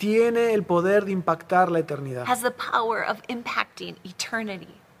tiene el poder de impactar la eternidad. has the power of impacting eternity.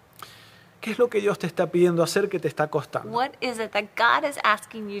 ¿Qué es lo que Dios te está pidiendo hacer que te está costando? What is it that God is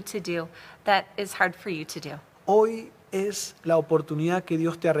asking you to do that is hard for you to do? Hoy es la oportunidad que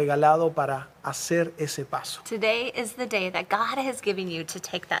Dios te ha regalado para hacer ese paso. Today is the day that God has given you to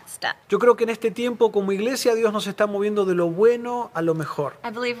take that step. Yo creo que en este tiempo como iglesia Dios nos está moviendo de lo bueno a lo mejor. I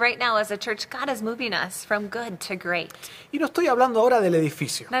believe right now as a church, God is moving us from good to great. Y no estoy hablando ahora del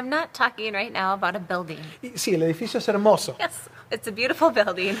edificio. And I'm not talking right now about a building. Y sí, el edificio es hermoso, Yes, it's a beautiful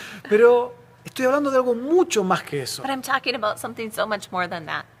building, pero estoy hablando de algo mucho más que eso. but I'm talking about something so much more than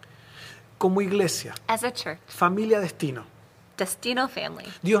that. Como iglesia, As a church, familia Destino, Destino family,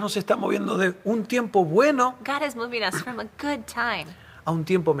 Dios nos está moviendo de un tiempo bueno God is moving us from a good time a un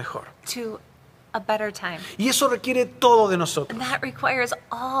tiempo mejor. to a better time. Y eso requiere todo de nosotros. And that requires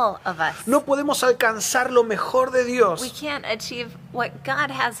all of us. No podemos alcanzar lo mejor de We Dios can't achieve what God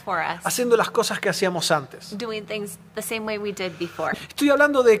has for us haciendo las cosas que hacíamos antes. doing things the same way we did before. Estoy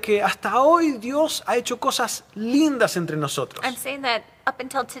hablando de que hasta hoy Dios ha hecho cosas lindas entre nosotros. I'm saying that up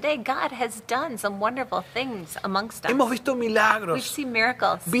until today, God has done some wonderful things amongst us. Hemos visto We've milagros, seen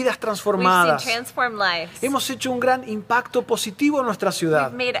miracles. vidas We've transformadas. seen transformed lives. Hemos hecho un gran impacto positivo en nuestra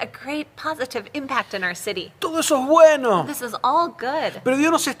ciudad. We've made a great positive impact in our city. Todo eso es bueno. This is all good. Pero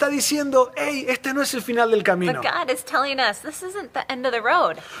Dios nos está diciendo, hey, este no es el final del camino. But God is telling us this isn't the end of the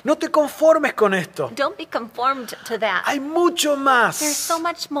road. No te conformes con esto. Don't be conformed to that. Hay mucho There's más. so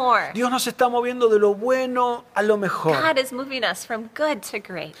much more. Dios nos está moviendo de lo bueno a lo mejor. God is moving us from good to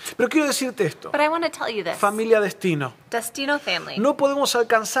great. Pero quiero decirte esto, But I want to tell you this. familia Destino, Destino family. no podemos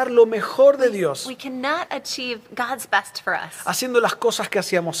alcanzar lo mejor de Dios We cannot achieve God's best for us, haciendo las cosas que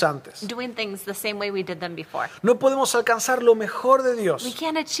hacíamos antes. doing things the same way we did them before. No podemos alcanzar lo mejor de We Dios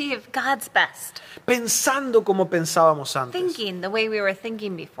can't achieve God's best, pensando como pensábamos antes. thinking the way we were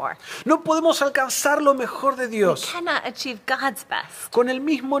thinking before. No podemos alcanzar lo mejor de We Dios cannot achieve God's best con el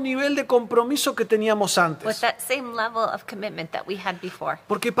mismo nivel de compromiso que teníamos with antes. that same level of commitment that we had before.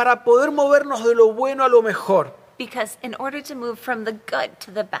 Porque para poder movernos de lo bueno a lo mejor, Because in order to move from the good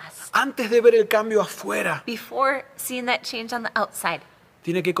to the best, antes de ver el cambio afuera, before seeing that change on the outside,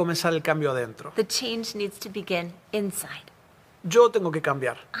 tiene que comenzar el cambio adentro. the change needs to begin inside. Yo tengo que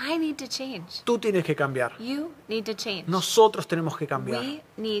cambiar. I need to change. Tú tienes que cambiar. You need to change. Nosotros tenemos que cambiar. We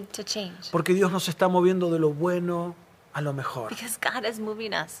need to change. Porque Dios nos está moviendo de lo bueno a lo mejor. Because God is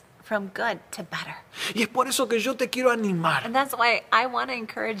moving us from good to better. Y es por eso que yo te quiero animar, And that's why I want to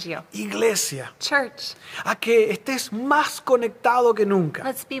encourage you, iglesia, church, a que estés más conectado que nunca,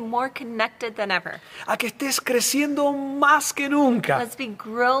 let's be more connected than ever. a que estés creciendo más que nunca Let's be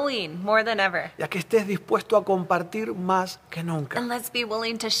growing more than ever. y a que estés dispuesto a compartir más que nunca. And let's be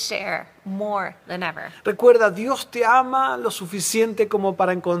willing to share more than ever. Recuerda, Dios te ama lo suficiente como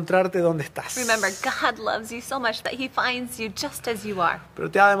para encontrarte donde estás. Remember, God loves you so much that He finds you just as you are. Pero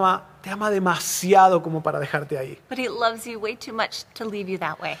te ama demasiado como para dejarte ahí. But He loves you way too much to leave you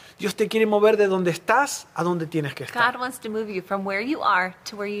that way. Dios te quiere mover de donde estás a donde tienes que estar. God wants to move you from where you are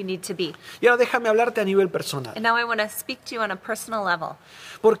to where you need to be. Y ahora déjame hablarte a nivel personal. And now I want to speak to you on a personal level,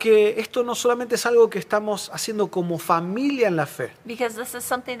 Porque esto no solamente es algo que estamos haciendo como familia en la fe, because this is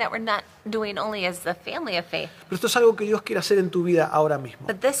something that we're not doing only as the family of faith, pero esto es algo que Dios quiere hacer en tu vida ahora mismo.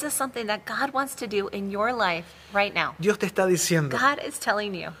 but this is something that God wants to do in your life right now. Dios te está diciendo, God is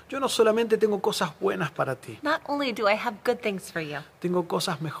telling you, yo no solamente tengo cosas buenas para ti, not only do I have good things for you, tengo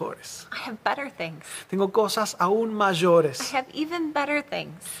cosas mejores. I have better things. Tengo cosas aún I mayores have even better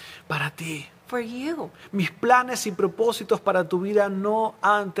things para ti. for you. Mis planes y propósitos para tu vida no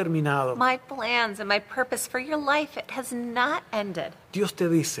han terminado. My plans and my purpose for your life, it has not ended. Dios te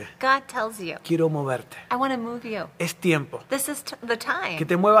dice, God tells you, quiero moverte. I want to move you. Es tiempo This is the que time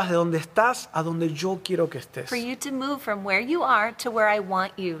te muevas de donde estás a donde yo quiero que estés. for you to move from where you are to where I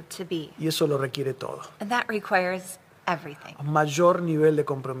want you to be. Y eso lo requiere todo. And that requires everything. Un mayor nivel de A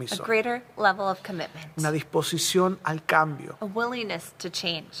compromiso. greater level of commitment. Una disposición al cambio A willingness to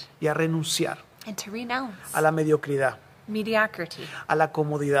change y a renunciar and to renounce a la mediocridad, mediocrity, a la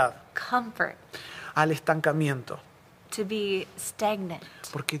comodidad, comfort, al estancamiento. to be stagnant.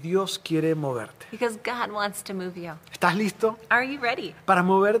 Porque Dios quiere moverte. Because God wants to move you. ¿Estás listo Are you ready para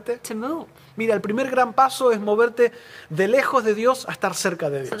moverte? to move? Mira, el primer gran paso es moverte de lejos de Dios a estar cerca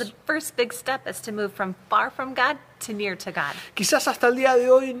de So the Dios. first big step is to move from far from God to near to God. Quizás hasta el día de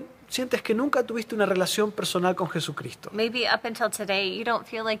hoy sientes que nunca tuviste una relación personal con Jesucristo. Maybe up until today, you don't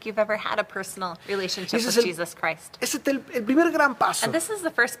feel like you've ever had a personal relationship Ese es with el- Jesus Christ. Ese es el primer gran paso. And this is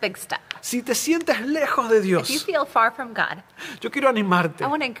the first big step. Si te sientes lejos de If you Dios, feel far from God, yo quiero animarte I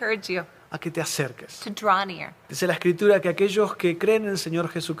want to encourage you a que te acerques. to draw near. Dice la Escritura que aquellos que creen en el Señor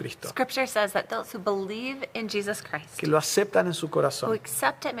Jesucristo, Scripture says that those who believe in Jesus Christ, que lo aceptan en su who corazón,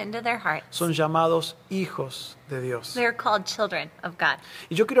 accept Him into their hearts, son llamados hijos de Dios. they are called children of God.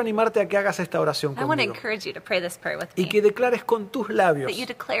 Y yo quiero animarte a que hagas esta oración I want to conmigo encourage you to pray this prayer with y me. que declares con tus labios That you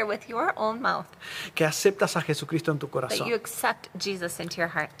declare with your own mouth que aceptas a Jesucristo en tu that corazón. you accept Jesus into your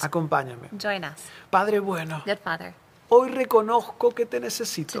heart. Acompáñame. Join us. Padre bueno, Good Father, hoy reconozco que te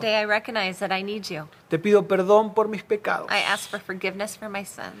necesito. today I recognize that I need you. Te pido perdón por mis pecados. I ask for forgiveness for my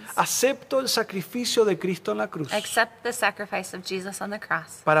sins. Acepto el sacrificio de Cristo en la cruz I accept the sacrifice of Jesus on the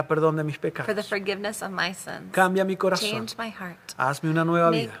cross para perdón de mis for the pecados. forgiveness of my sins. Cambia mi corazón. Change my heart. Hazme una nueva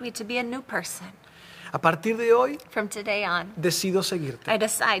vida. Make me to be a new person. A partir de hoy, From today on, decido seguirte. I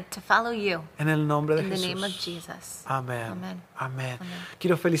decide to follow you En el nombre de in the name of Jesús. Jesus. Amén. Amen. Amén. Amen.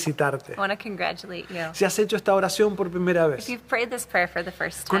 Quiero felicitarte. I want to congratulate you. Si has hecho esta oración por primera If vez, you've prayed this prayer for the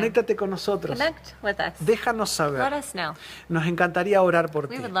first time, conéctate con nosotros. connect with us. Déjanos Let saber. us know. Nos encantaría orar por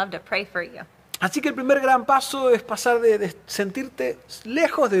ti. We would love to pray for you. Así que el primer gran paso es pasar de sentirte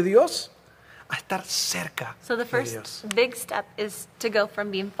lejos de Dios a estar cerca So the de first Dios. big step is to go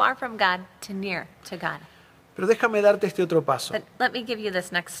from being far from God to near to God. Pero déjame darte este otro paso. But let me give you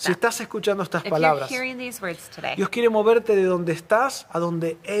this next Si step. estás escuchando estas If you're palabras, hearing these words today, Dios quiere moverte de donde estás a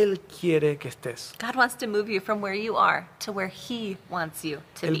donde Él quiere que estés. God wants to move you from where you are to where He wants you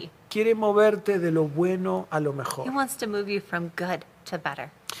to Él be. quiere moverte de lo bueno a lo mejor. He wants to move you from good to better.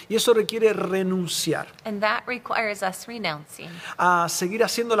 Y eso requiere renunciar And that requires us renouncing, a seguir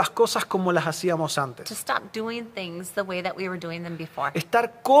haciendo las cosas como las hacíamos to antes. stop doing things the way that we were doing them before.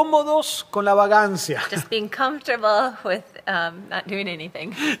 Estar cómodos con la vagancia. Just being comfortable with not doing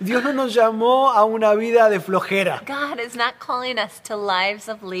anything. Dios no nos llamó a una vida de flojera. God is not calling us to lives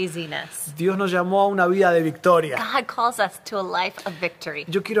of laziness. Dios nos llamó a una vida de victoria. God calls us to a life of victory.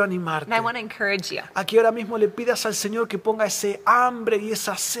 Yo quiero And animarte I want to encourage you a que ahora mismo le pidas al Señor que ponga ese hambre y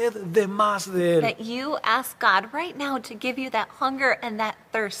esa sed de más de Él. that you ask God right now to give you that hunger and that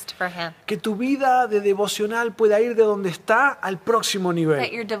thirst for Him. Que tu vida de devocional pueda ir de donde está al próximo That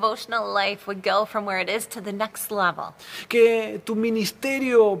nivel. your devotional life would go from where it is to the next level. Que tu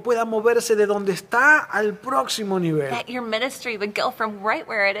ministerio pueda moverse de donde está al próximo nivel. That your ministry would go from right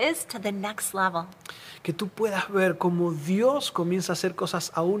where it is to the next level. Que tú puedas ver cómo Dios comienza a hacer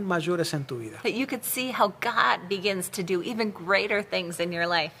cosas aún mayores en tu vida. That you could see how God begins to do even greater things in your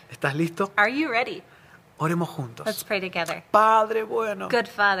life. ¿Estás listo? Are you ready? Oremos Let's juntos. pray together. Padre bueno, Good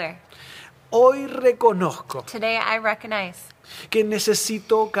Father, hoy reconozco today I recognize que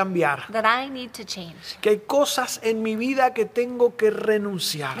necesito cambiar. that I need to change. Que hay cosas en mi vida que tengo que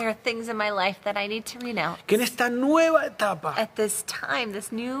renunciar. There are things in my life that I need to renounce. Que en esta nueva etapa At this time,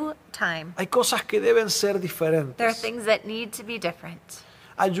 this new time, hay cosas que deben ser there are diferentes. things that need to be different.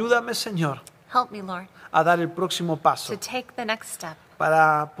 Ayúdame, Señor, Help me, Lord, a dar el próximo paso to take the next step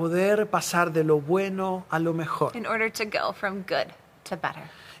para poder pasar de lo bueno a lo mejor in order to go from good to better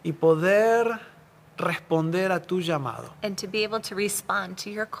y poder responder a tu llamado. and to be able to respond to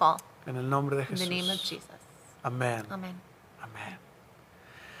your call En el nombre de in the name of Jesús. Jesus. Amén. Amen. Amén.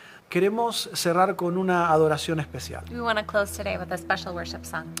 Queremos cerrar con una adoración especial. We want to close today with a special worship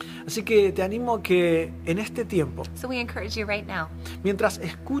song. Así que te animo a que en este tiempo, So we encourage you right now, mientras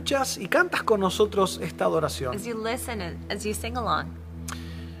escuchas y cantas con nosotros esta adoración, as you listen and as you sing along,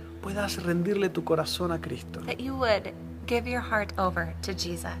 puedas rendirle tu corazón a Cristo. that you would give your heart over to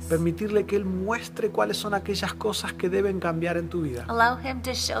Jesus. Permitirle que Él muestre cuáles son aquellas cosas que deben cambiar en tu vida Allow Him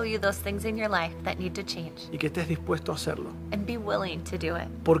to show you those things in your life that need to change y que estés dispuesto a hacerlo. and be willing to do it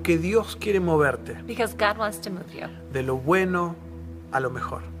Porque Dios quiere moverte because God wants to move you de lo bueno a lo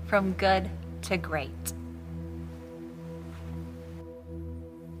mejor. from good to great.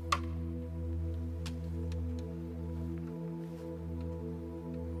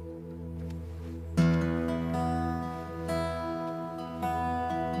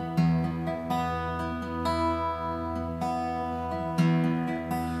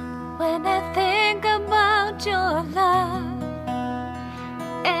 When I think about your love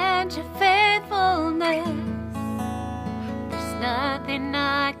and your faithfulness, there's nothing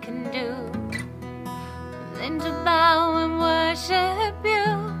I can do than to bow and worship you.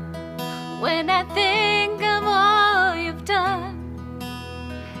 When I think of all you've done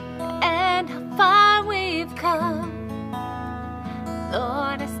and how far we've come,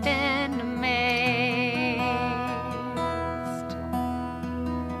 Lord, I stand amazed.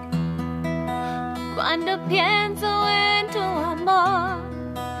 Cuando pienso en tu amor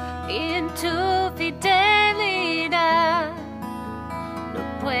y en tu fidelidad, no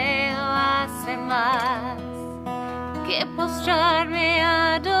puedo hacer más que postrarme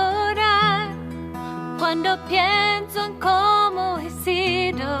a adorar. Cuando pienso en cómo he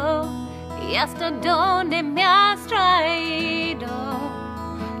sido y hasta dónde me has traído,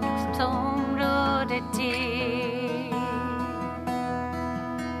 me asombro de ti.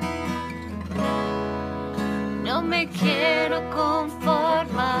 No me quiero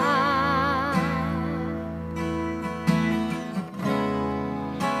conformar.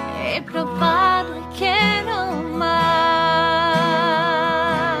 He probado y quiero más.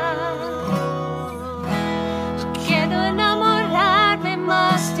 Quiero enamorarme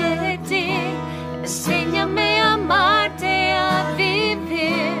más de ti. Enséñame a amarte, a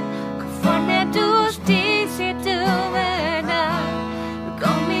vivir conforme a tu justicia y tu verdad.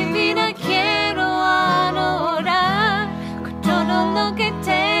 Con mi vida quiero adorar, con todo lo que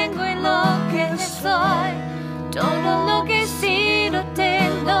tengo y lo que soy, todo lo que he sido te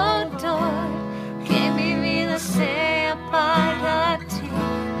lo doy. Que mi vida sea para ti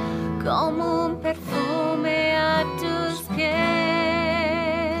como un perfume a tus pies.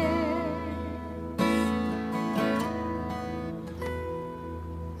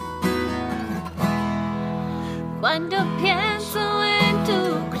 Cuando pienso en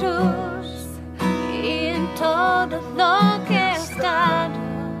tu cruz y en todo lo que has dado,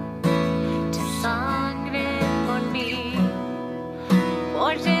 tu sangre por mí,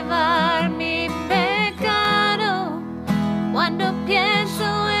 por llevar mi pecado. Cuando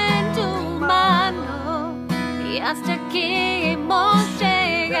pienso en tu mano y hasta aquí hemos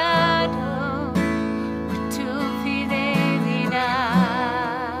llegado por tu fidelidad.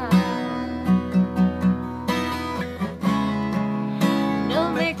 No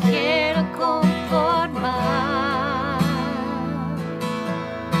me quiero conformar.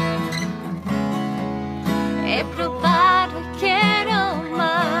 He probado y quiero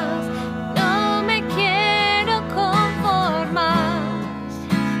más. No me quiero conformar.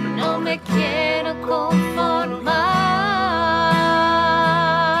 No me quiero conformar.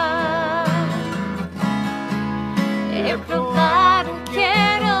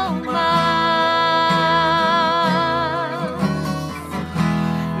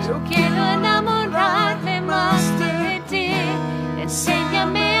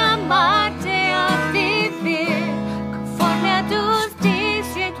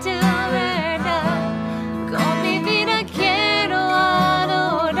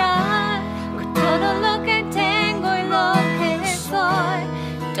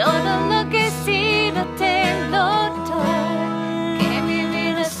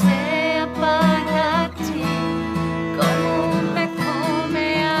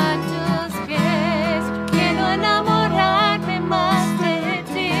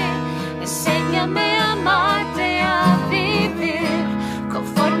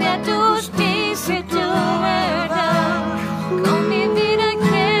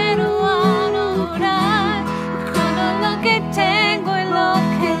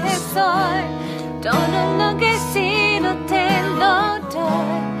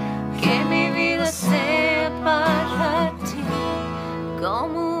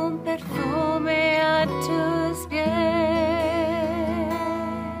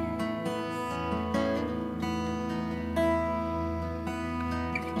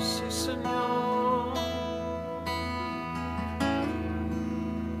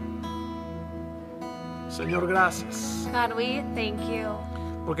 Señor, gracias God, we thank you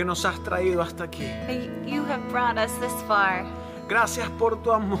porque nos has traído hasta aquí. that you have brought us this far. Gracias por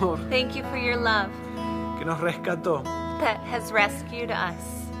tu amor Thank you for your love que nos rescató. that has rescued us.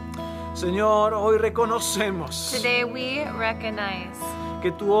 Señor, hoy reconocemos Today we recognize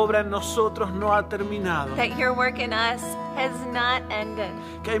que tu obra en nosotros no ha terminado, that your work in us has not ended.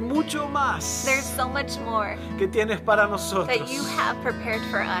 que hay mucho más There's so much more que tienes para that nosotros. you have prepared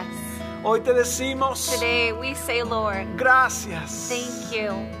for us. Hoy te decimos Today we say, Lord, gracias, thank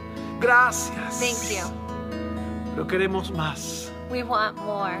you, gracias. thank you. Pero queremos más, We want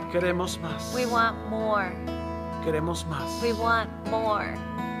more. queremos más, We want more. queremos más. We want more.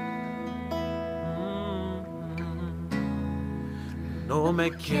 No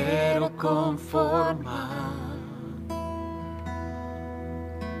me quiero conformar.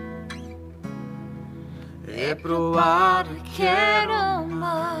 He probado y quiero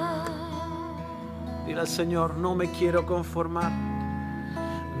más. Dile al Señor, no me quiero conformar.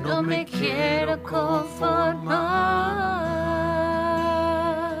 No me quiero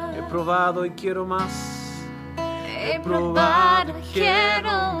conformar. He probado y quiero más. He probado y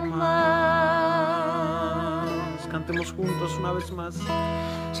quiero más. Cantemos juntos una vez más.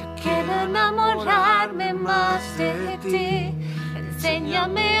 Yo quiero enamorarme más de ti.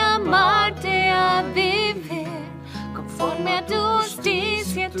 Enséñame a amarte, a vivir conforme a tu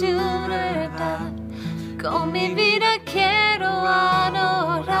justicia y tu verdad. Con mi vida quiero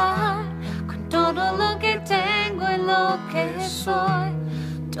adorar, con todo lo que tengo y lo que soy.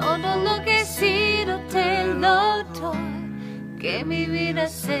 Todo lo que he sido te lo doy. Que mi vida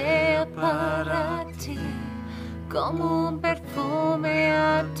sea para ti, como un perfume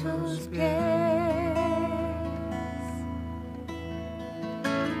a